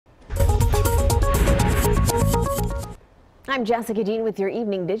I'm Jessica Dean with your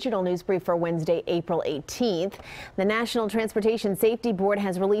evening digital news brief for Wednesday, April 18th. The National Transportation Safety Board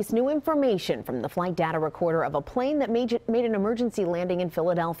has released new information from the flight data recorder of a plane that made an emergency landing in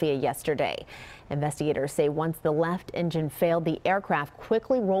Philadelphia yesterday. Investigators say once the left engine failed, the aircraft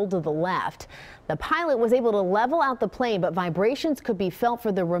quickly rolled to the left. The pilot was able to level out the plane, but vibrations could be felt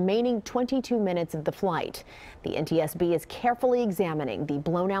for the remaining 22 minutes of the flight. The NTSB is carefully examining the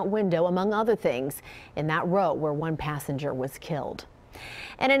blown out window, among other things, in that row where one passenger was killed.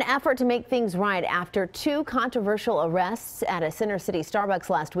 In an effort to make things right after two controversial arrests at a Center City Starbucks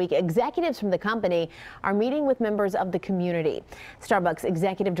last week, executives from the company are meeting with members of the community. Starbucks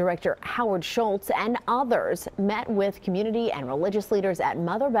Executive Director Howard Schultz and others met with community and religious leaders at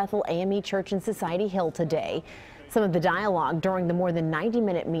Mother Bethel AME Church in Society Hill today. Some of the dialogue during the more than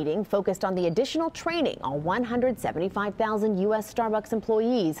 90-minute meeting focused on the additional training all 175,000 U.S. Starbucks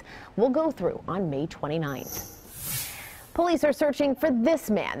employees will go through on May 29th. Police are searching for this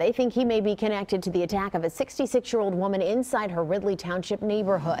man. They think he may be connected to the attack of a 66-year-old woman inside her Ridley Township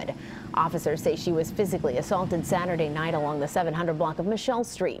neighborhood. Officers say she was physically assaulted Saturday night along the 700 block of Michelle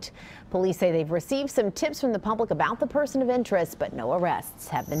Street. Police say they've received some tips from the public about the person of interest, but no arrests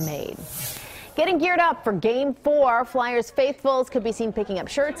have been made. Getting geared up for Game 4, Flyers faithfuls could be seen picking up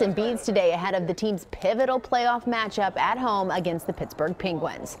shirts and beads today ahead of the team's pivotal playoff matchup at home against the Pittsburgh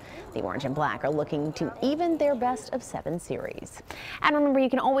Penguins. The Orange and Black are looking to even their best-of-7 series. And remember, you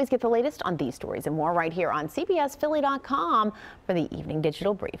can always get the latest on these stories and more right here on CBSPhilly.com. For the Evening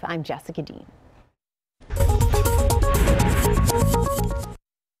Digital Brief, I'm Jessica Dean.